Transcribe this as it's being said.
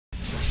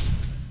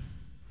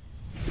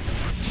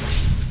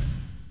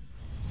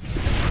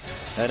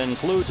That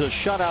includes a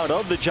shutout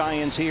of the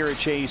Giants here at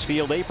Chase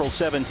Field April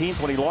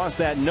 17th when he lost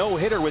that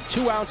no-hitter with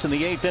 2 outs in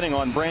the 8th inning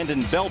on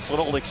Brandon Belt's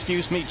little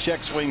excuse me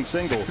check swing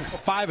single.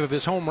 5 of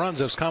his home runs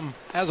has come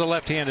as a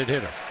left-handed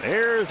hitter.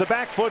 There's the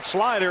back foot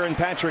slider, and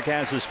Patrick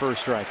has his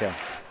first strikeout.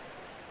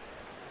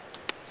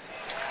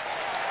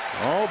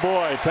 Oh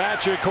boy,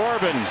 Patrick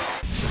Corbin.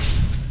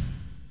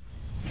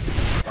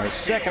 A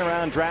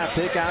second-round draft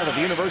pick out of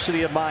the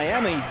University of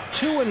Miami.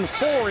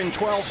 2-4 in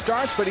 12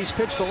 starts, but he's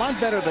pitched a lot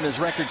better than his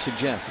record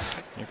suggests.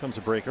 Here comes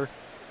a breaker.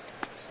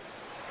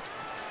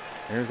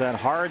 There's that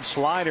hard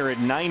slider at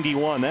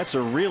 91. That's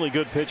a really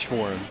good pitch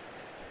for him.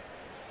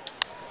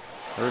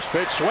 First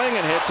pitch swing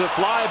and hits a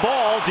fly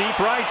ball deep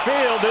right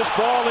field. This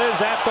ball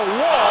is at the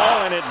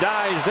wall, and it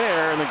dies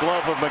there in the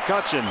glove of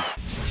McCutchen.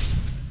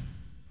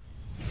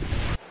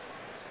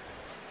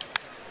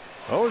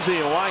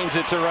 Posey lines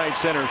it to right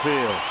center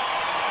field.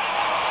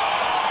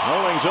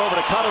 Owings over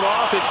to cut it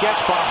off. It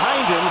gets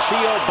behind him.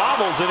 CO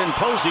bobbles it, and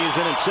Posey is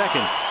in at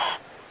second.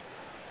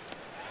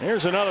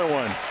 Here's another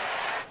one.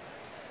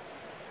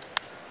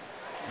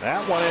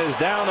 That one is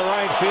down the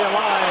right field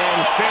line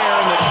and fair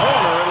in the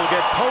corner. It'll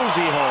get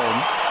Posey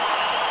home.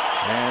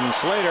 And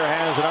Slater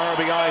has an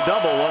RBI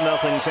double.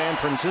 1-0 San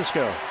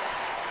Francisco.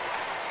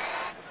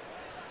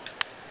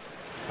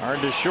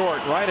 Hard to short.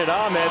 Right at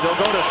Ahmed. They'll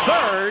go to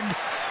third.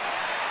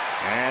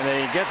 And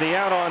they get the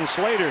out on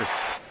Slater.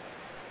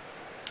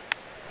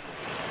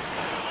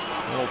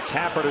 Little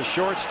tapper to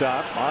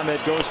shortstop.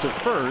 Ahmed goes to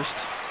first.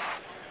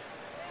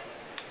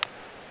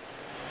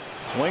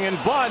 Swing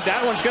and bunt.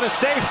 That one's going to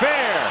stay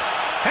fair.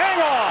 Hang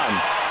on.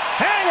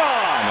 Hang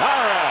on.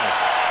 All right.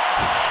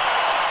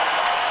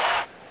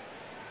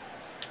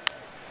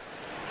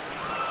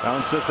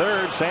 Bounce to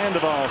third.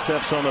 Sandoval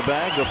steps on the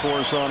bag to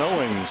force on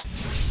Owings.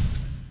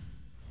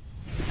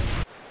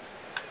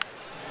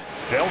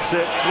 Belts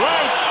it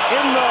right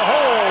in the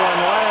hole,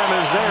 and Lamb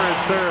is there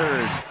at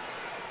third.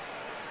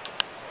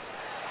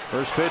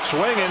 First pitch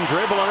swinging,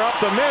 dribbler up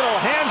the middle.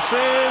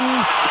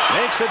 Hansen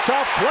makes a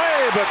tough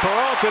play, but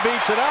Peralta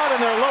beats it out,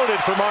 and they're loaded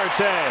for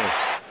Marte.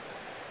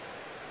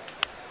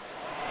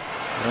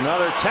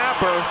 Another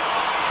tapper.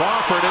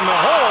 Crawford in the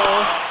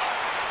hole.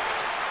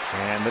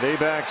 And the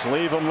D-backs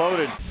leave them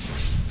loaded.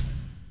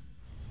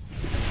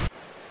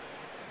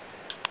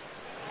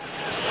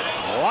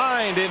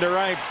 Lined into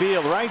right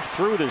field, right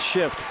through the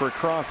shift for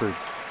Crawford.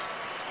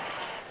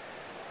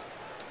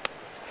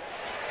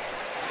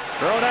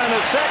 Throw down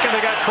to second.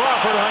 They got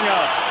Crawford hung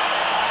up.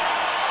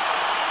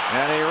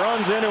 And he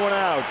runs into an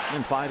out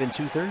in 5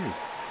 2/3.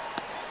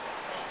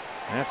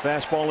 That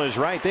fastball is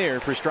right there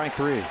for strike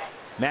 3.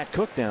 Matt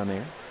Cook down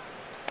there.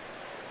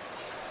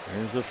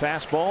 There's the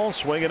fastball.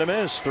 Swing and a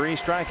miss. 3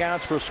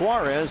 strikeouts for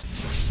Suarez.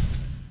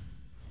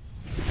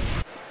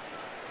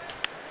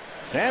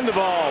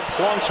 Sandoval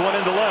plunks one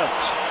into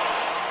left.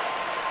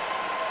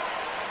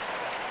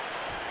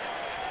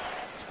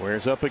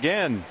 Squares up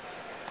again.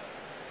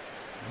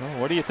 Well,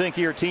 what do you think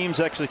of your team's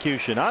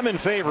execution? I'm in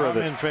favor of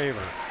it. I'm in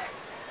favor.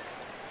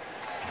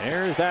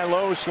 There's that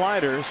low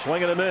slider.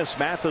 Swing and a miss.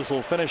 Mathis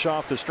will finish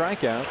off the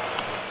strikeout.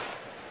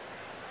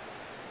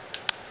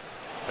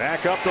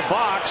 Back up the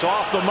box,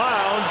 off the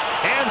mound.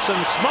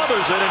 Hansen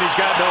smothers it, and he's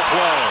got no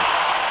play.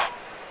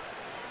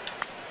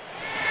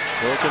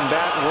 Broken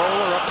bat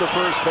roller up the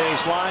first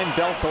base line.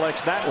 Belt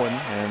collects that one,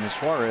 and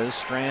Suarez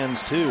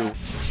strands 2.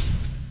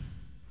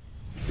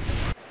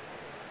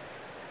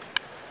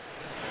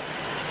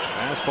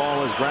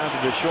 Fastball is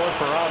grounded to short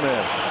for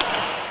Ahmed.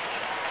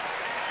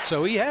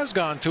 So he has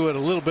gone to it a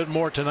little bit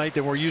more tonight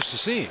than we're used to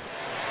seeing.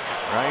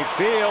 Right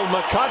field,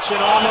 McCutchen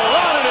on the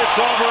run, and it's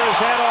over his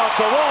head off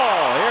the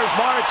wall. Here's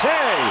Marte.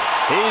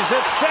 He's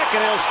at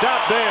second. He'll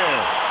stop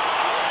there.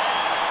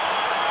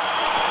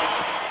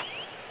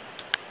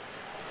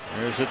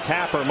 There's a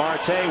tapper.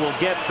 Marte will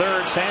get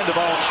third.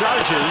 Sandoval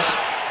charges.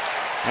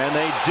 And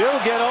they do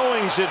get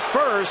Owings at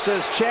first,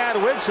 says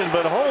Chad Whitson,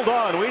 but hold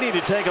on. We need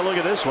to take a look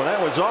at this one. That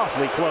was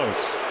awfully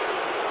close.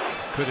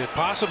 Could it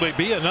possibly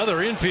be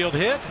another infield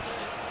hit?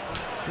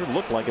 Sure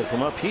looked like it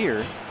from up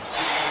here.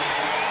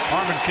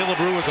 Harmon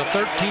Killebrew was a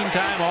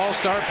 13-time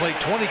All-Star, played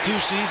 22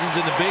 seasons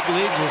in the big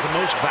leagues, was the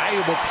most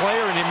valuable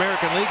player in the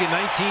American League in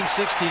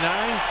 1969.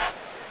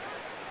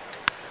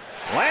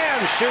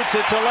 Lamb shoots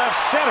it to left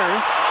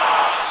center.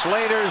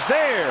 Slater's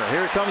there.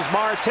 Here comes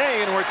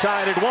Marte, and we're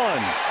tied at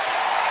 1.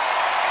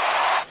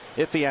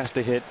 If he has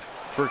to hit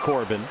for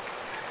Corbin.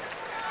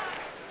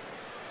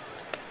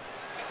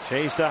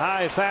 Chased a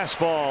high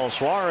fastball.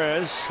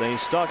 Suarez, they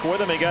stuck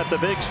with him. He got the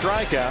big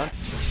strikeout.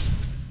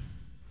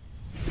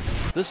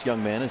 This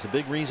young man is a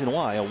big reason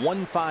why. A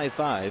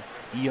 1.55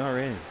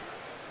 ERA.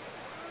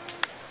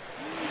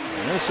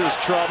 And this is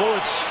trouble.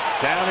 It's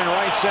down in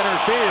right center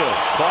field.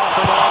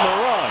 Crawford on the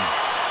run.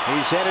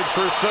 He's headed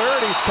for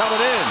third. He's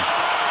coming in.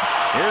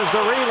 Here's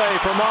the relay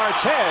for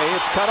Marte.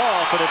 It's cut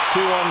off, and it's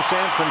 2-1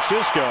 San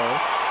Francisco.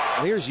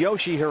 Here's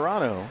Yoshi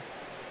Hirano,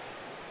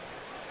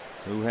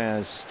 who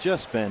has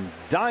just been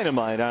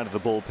dynamite out of the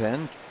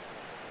bullpen.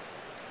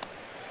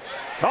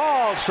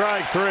 Called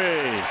strike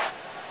 3.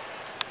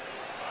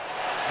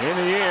 In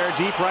the air,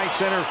 deep right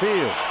center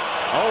field.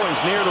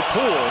 Always near the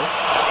pool,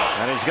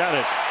 and he's got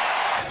it.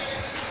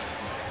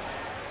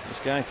 This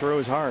guy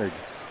throws hard.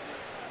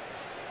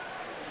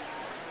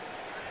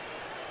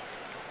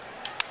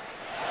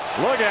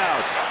 Look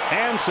out.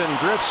 Hansen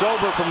drifts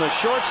over from the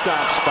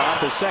shortstop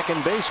spot, the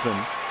second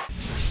baseman.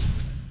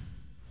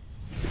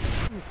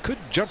 Could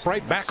jump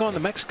right back on the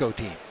Mexico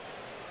team.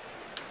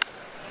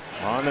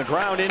 On the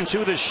ground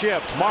into the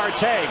shift.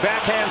 Marte,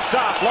 backhand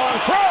stop, long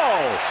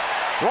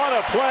throw. What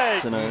a play.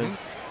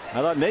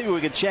 I thought maybe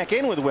we could check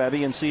in with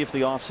Webby and see if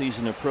the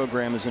offseason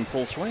program is in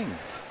full swing.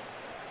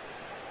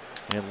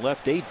 And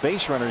left 8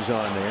 base runners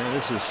on there.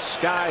 This is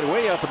skied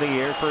way up in the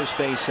air, first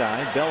base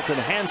side. Belton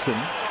Hansen.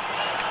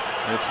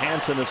 It's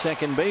Hansen, the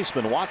second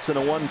baseman. Watson,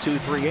 a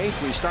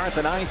 1-2-3-8. We start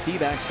the 9th.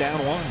 D-backs down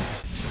 1.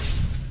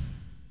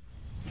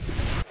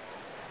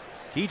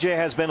 TJ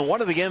has been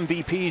one of the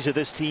MVPs of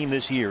this team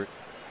this year.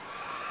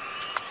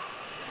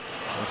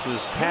 This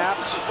is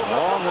tapped.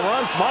 Long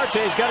run.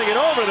 Marte's got to get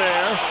over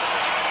there,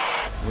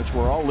 which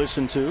we're all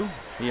listening to.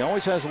 He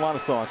always has a lot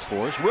of thoughts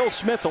for us. Will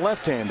Smith, the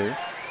left-hander.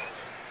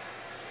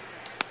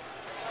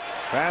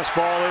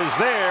 Fastball is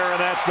there, and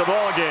that's the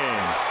ball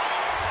game.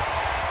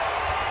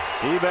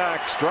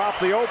 D-backs drop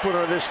the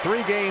opener this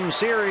 3-game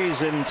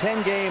series in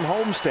 10-game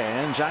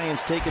homestand.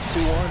 Giants take it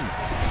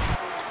 2-1.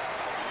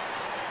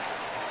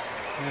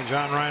 And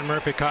John Ryan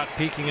Murphy caught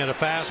peeking at a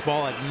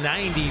fastball at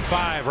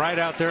 95 right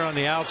out there on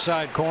the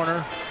outside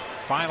corner.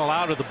 Final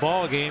out of the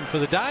ball game for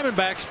the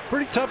Diamondbacks.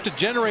 Pretty tough to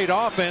generate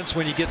offense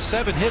when you get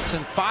 7 hits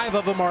and 5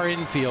 of them are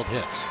infield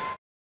hits.